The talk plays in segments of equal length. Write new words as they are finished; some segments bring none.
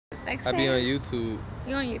Texas? I be on YouTube.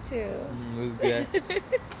 You on YouTube? It was good.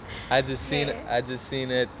 I just seen at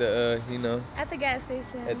the at the gas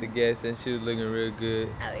station. At the gas station, she was looking real good.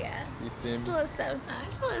 Oh yeah. You feel me? Just a little something.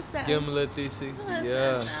 Just a little something. Give him a little 360. Little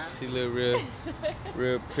Yeah. something. She look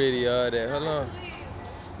real pretty, all that. Hold on.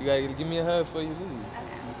 You gotta give me a hug before you leave.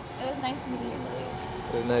 Okay. It was nice meeting you.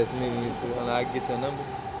 It was nice meeting you too. Hold on, I can get your number.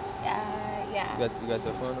 Yeah. You got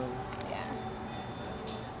your phone number?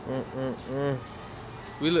 Yeah.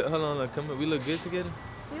 We look. Hold on, come on. We look good together.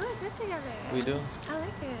 We look good together. We do. I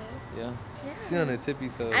like it. Yeah. Yeah. She on the tippy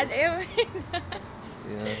toes. I do. Yeah.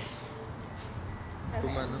 Okay.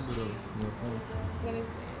 Put my number though. My phone. What is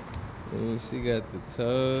it? Oh, she got the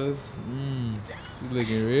toes. She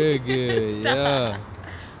looking real good. Stop. Yeah.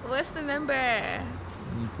 What's the number? Let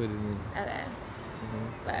me put it in. Okay.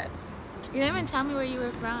 But you didn't even tell me where you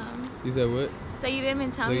were from. You said what? So you didn't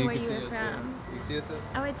even tell Look, me you where can you see were yourself. from. You see yourself?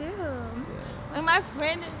 Oh, I do. Yeah. When my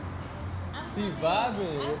friend is. She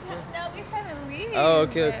vibing. No, we're trying to leave. Oh,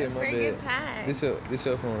 okay, my Bring bad. it packed. This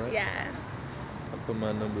your phone, right? Yeah. I'll put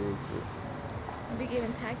my number real quick. I'll be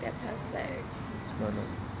getting packed at Prospect. It's my number.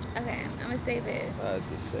 Okay, I'm gonna save it. I'll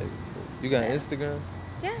just save it. You got Instagram?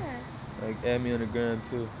 Yeah. Like, add me on the gram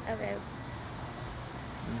too. Okay.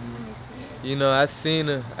 Let me see. You know, I seen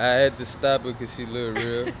her. I had to stop her because she looked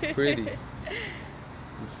real pretty.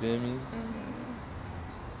 You feel me?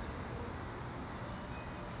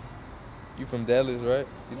 You from Dallas, right?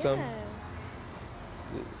 You told me?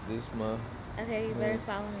 This my... Okay, you better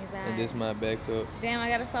follow me back. And this my backup. Damn, I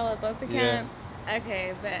gotta follow both accounts? Yeah.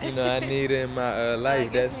 Okay, bet. You know, I need it in my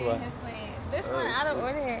life, that's why. This one out of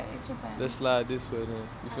order. Let's slide this way then.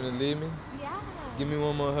 You finna leave me? Yeah. Give me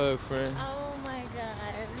one more hug, friend. Oh my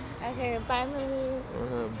god. Okay, bye, Lulu.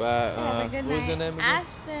 Bye. Have a good night. What's your name again?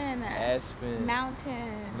 Aspen. Aspen.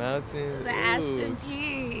 Mountain. The Aspen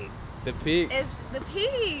Peak. The peak? It's the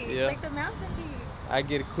peak. Yeah. Like the mountain peak. I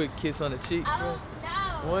get a quick kiss on the cheek. Oh,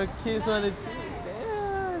 no. One kiss on the cheek.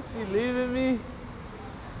 Damn, she leaving me?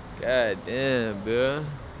 God damn, bro.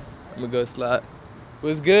 I'm gonna go slide.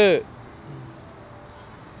 What's good?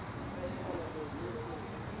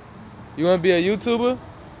 You wanna be a YouTuber?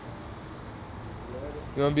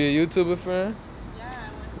 You wanna be a YouTuber, friend? Yeah,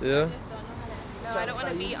 Yeah? No, I don't want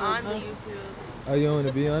to be on the YouTube. Oh, you don't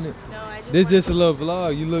wanna be on it? No, I just. This just a little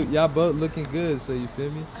vlog. Y'all both looking good, so you feel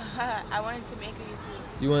me? I wanted to make a YouTube.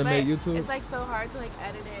 You wanna make But YouTube? It's like so hard to like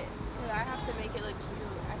edit it because I have to make it look cute.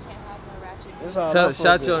 I can't have no ratchet.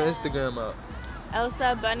 Shout your Instagram out.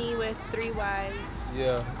 Elsa Bunny with 3 Y's.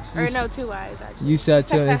 Yeah. Or no, 2 Y's actually. You shout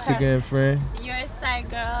your Instagram, friend. You're a side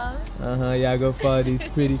girl. Y'all go follow these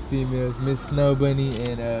pretty females, Miss Snow Bunny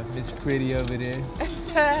and Miss Pretty over there.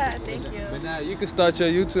 Thank you. But now you can start your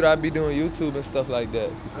YouTube. I be doing YouTube and stuff like that.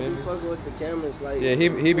 You feel I me? be fucking with the cameras, like. Yeah,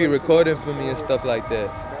 he be recording for me and stuff like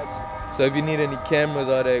that. So if you need any cameras,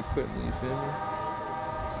 all that equipment, you feel me?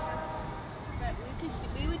 But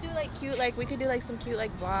we would do like cute, like we could do like some cute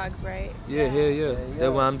like vlogs, right? Yeah.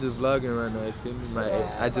 That's why I'm just vlogging right now. You feel me?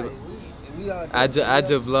 I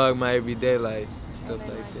just vlog my everyday life, stuff like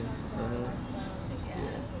that.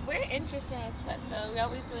 We're interesting as fuck though. We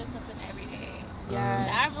always doing something every day.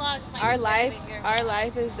 Yeah. Our vlogs might Our be life, better than your our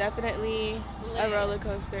life is definitely a roller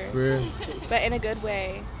coaster, For real. but in a good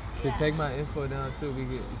way. So take my info down too. We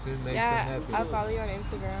get, you feel me? Make some happen. I'll follow you on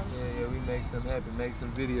Instagram. Yeah, we make some happen. Make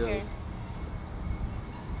some videos. Here.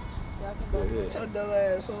 Y'all can both do it. Your dumb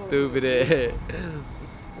ass home. Stupid ass.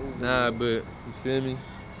 Nah, but you feel me?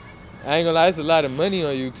 I ain't gonna lie, it's a lot of money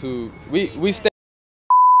on YouTube. We stay.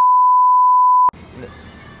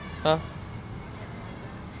 Huh?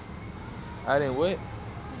 I didn't what?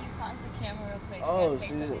 Can you pause the camera real quick? Oh, Gotta say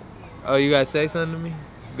shit. something to you. Oh, you gotta say something to me?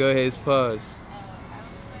 Go ahead, it's pause. I was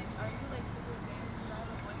like, are you like super fans? Because I have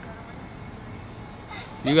a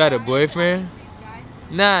boyfriend. You got a boyfriend?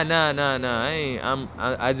 Nah.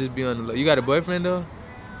 I just be on the low. You got a boyfriend though?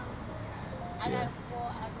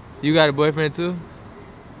 You got a boyfriend too?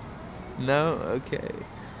 No? Okay.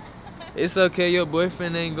 It's okay, your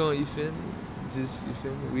boyfriend ain't going, you feel me? You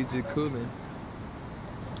feel me? We just coolin'.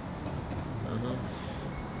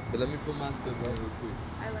 But let me put my stuff on real quick.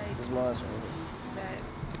 I like It's mine, so that.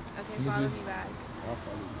 Okay, me follow see. me back. I'll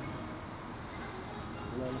follow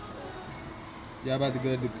you. Y'all about to go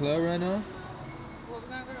to the club right now? Well, we're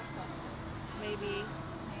gonna go to Prospect. Maybe.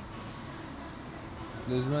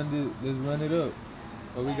 Let's run it up.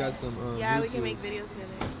 Oh, we got some Yeah, we YouTube. can make videos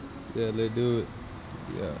together. Yeah, let's do it.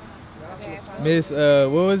 Yeah. Okay, Miss,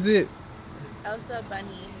 what was it? Elsa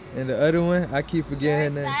Bunny. And the other one, I keep You're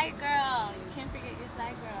forgetting a her name. side girl. You can't forget your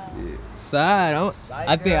side girl. Yeah. side.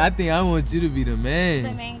 I think I want you to be the man.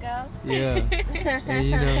 The main girl. Yeah. And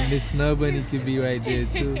you know, Miss Snow Bunny could be right there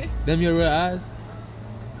too. Them your real eyes?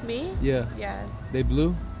 Me? Yeah. Yeah. They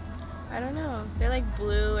blue? I don't know. They're like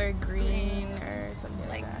blue or green or something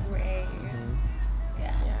like that. Gray.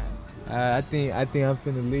 Yeah. Yeah. I think I'm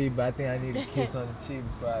finna leave, but I think I need a kiss on the cheek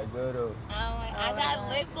before I go though. Oh my, I got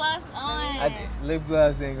lip gloss on. I think lip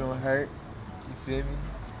gloss ain't gonna hurt. You feel me?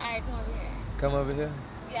 Alright, come over here. Come over here.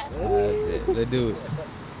 Yeah. Alright, let's do it.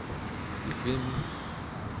 You feel me?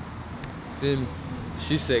 Feel me?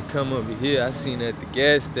 She said come over here. I seen her at the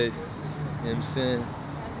gas station. You know what I'm saying?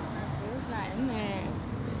 It was not in there.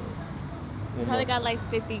 One Probably more. got like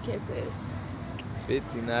 50 kisses.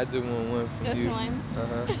 50. Nah, I just want one from Just you. one?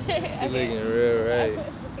 Uh-huh. She Okay. looking real right.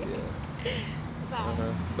 Yeah. Bye.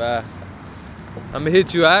 Uh-huh. Bye. I'ma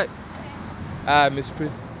hit you, alright? Alright, Miss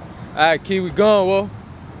Pretty. Alright, Key, we gone, whoa.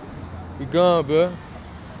 We gone, bro.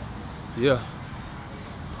 Yeah.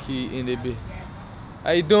 Key in the bit.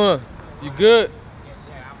 How you doing? You good? Yes,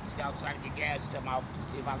 sir. I'm just out trying to get gas or something. I'll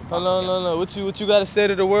see if I can Hold on. What you gotta say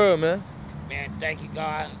to the world, man? Man, thank you,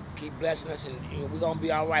 God. Keep blessing us, and you know, we're gonna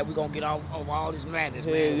be all right. We're gonna get over all this madness,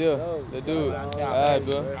 Yeah, man. yeah. Let's do it. All Alright,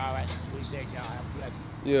 bro. All right. Appreciate y'all. Have a blessing.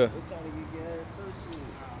 Yeah. We trying to get gas too, shit.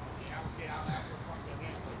 Yeah, I would say I'll have to pump your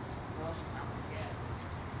gas,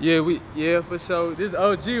 but Yeah, for sure. This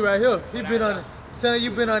OG right here. He been on tell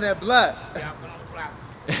you been on that block. yeah, I've been on the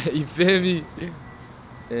block. You feel me?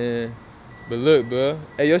 Yeah. But look, bro.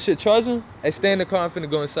 Hey, your shit charging? Hey, stay in the car. I'm finna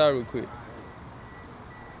go inside real quick.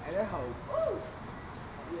 Hey, that hoe.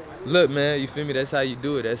 Look, man, you feel me? That's how you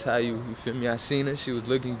do it. That's how you feel me? I seen her. She was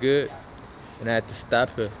looking good. And I had to stop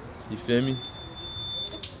her. You feel me?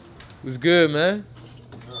 What's good, man?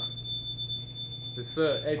 What's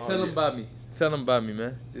up? Hey, tell him about me. Tell him about me,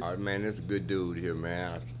 man. This, All right, man, that's a good dude here,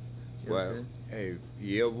 man. You know what I'm Well, hey,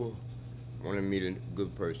 you ever want to meet a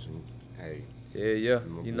good person? Hey, yeah.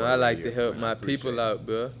 My You know, boy I like right to here, help man. my I appreciate people it. out,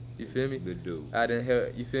 bro. You feel me? good dude. I didn't help.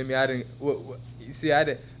 You feel me? I didn't. You see, I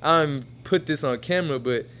didn't put this on camera,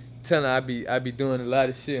 but tell her I be doing a lot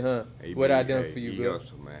of shit, huh? Hey, What I man, done hey, for you, he bro?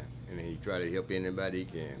 awesome, man. And he try to help anybody he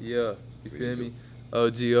can. Yeah. You Really feel do. me?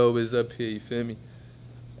 OG always up here. You feel me?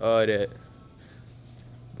 All that.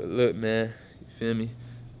 But look, man. You feel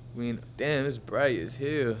me? Damn, it's bright as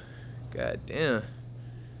hell. God damn.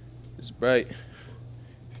 It's bright.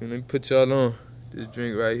 Let me put y'all on. This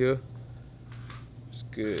drink right here. It's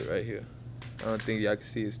good right here. I don't think y'all can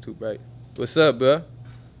see it's too bright. What's up, bro?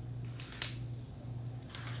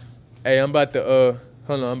 Hey, I'm about to,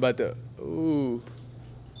 hold on, I'm about to, ooh.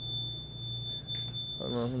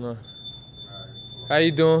 Hold on. How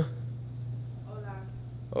you doing?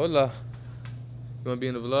 Hola. You wanna be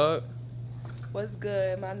in the vlog? What's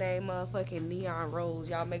good? My name motherfucking Neon Rose.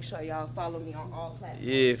 Y'all make sure y'all follow me on all platforms.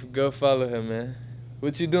 Yeah, go follow her, man.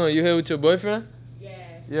 What you doing? You here with your boyfriend? Yeah.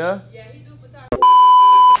 Yeah? Yeah, he do photography.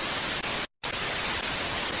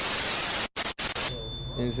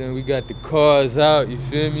 You know what I'm saying? We got the cars out, you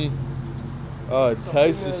feel me? All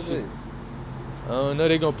types of shit. I don't know,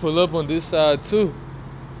 they gonna pull up on this side too.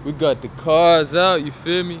 We got the cars out, you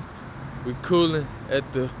feel me? We cooling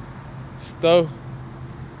at the stove.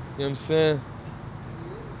 You know what I'm saying?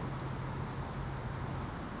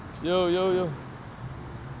 Yo.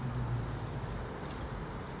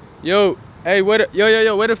 Yo, hey, where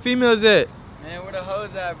the females at? Man, where the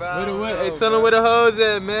hoes at, bro? Where the what? Hey, tell them where the hoes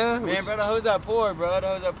at, man. Man, bro, the hoes are poor, bro. The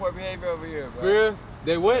hoes are poor behavior over here, bro. For real?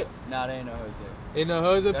 They what? Nah, they ain't no hoes there. Ain't no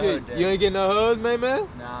hoes up No here? hoes there. You ain't get no hoes, man?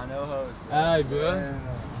 Nah, no hoes, bro. Alright, bro. Yeah.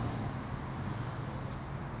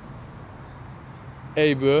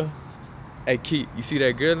 Hey, bro. Hey, Keith, you see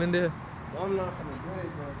that girl in there? I'm not from the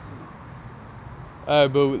grade, though, shit.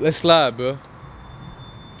 Alright, bro, let's slide, bro.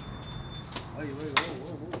 Wait,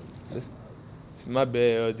 whoa. It's my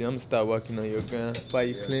bad, OG. I'm gonna start walking on your ground. Why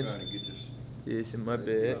you Yeah, clean? trying to get this Yeah, it's my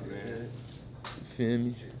bad. man. You feel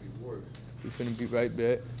me? It works. We finna be right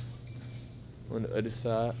back on the other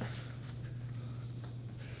side.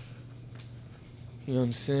 You know what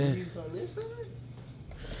I'm saying? You from this side?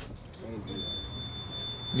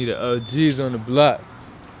 Me the OGs on the block.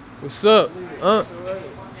 What's up? Y'all,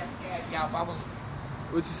 Bubba.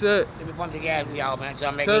 What you said? Let me pump the gas for y'all, man. So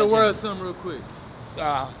I'm Tell the world something real quick.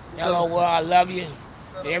 Hello, world. I love you.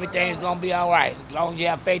 Everything's gonna be all right. As long as you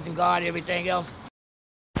have faith in God, everything else,